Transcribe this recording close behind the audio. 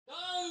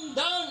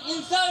Down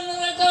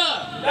incinerator!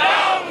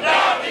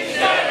 Down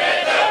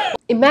incinerator!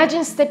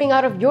 Imagine stepping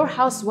out of your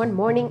house one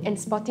morning and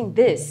spotting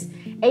this,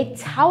 a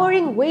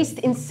towering waste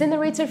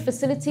incinerator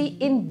facility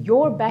in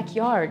your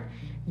backyard.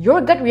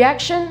 Your gut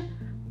reaction?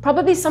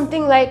 Probably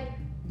something like,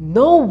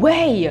 no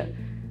way!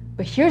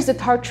 But here's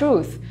the hard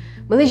truth.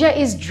 Malaysia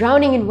is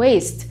drowning in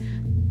waste.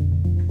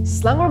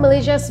 Selangor,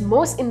 Malaysia's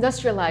most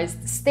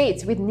industrialized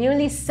state with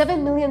nearly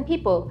 7 million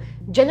people,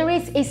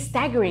 generates a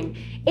staggering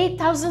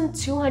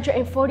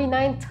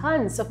 8,249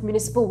 tons of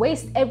municipal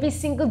waste every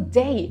single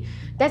day.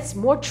 That's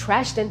more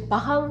trash than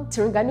Pahang,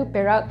 Terengganu,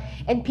 Perak,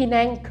 and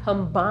Penang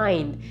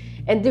combined.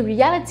 And the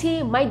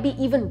reality might be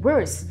even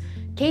worse.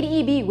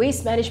 KDEB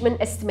Waste Management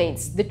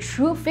estimates the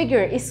true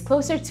figure is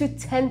closer to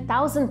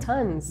 10,000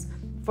 tons.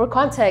 For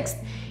context,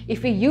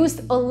 if we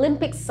used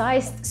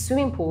Olympic-sized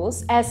swimming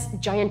pools as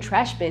giant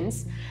trash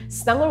bins,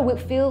 Selangor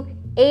would fill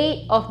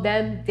 8 of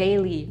them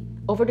daily.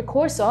 Over the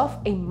course of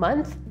a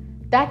month,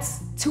 that's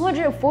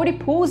 240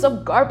 pools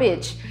of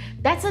garbage.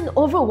 That's an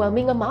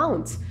overwhelming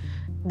amount.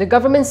 The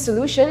government's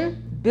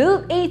solution?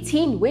 Build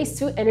 18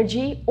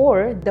 waste-to-energy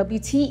or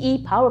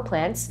WTE power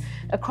plants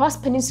across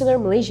peninsular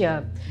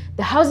Malaysia.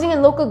 The Housing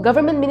and Local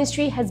Government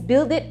Ministry has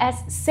billed it as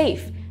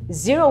safe,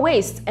 zero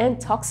waste,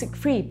 and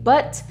toxic-free.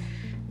 But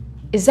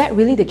is that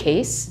really the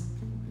case?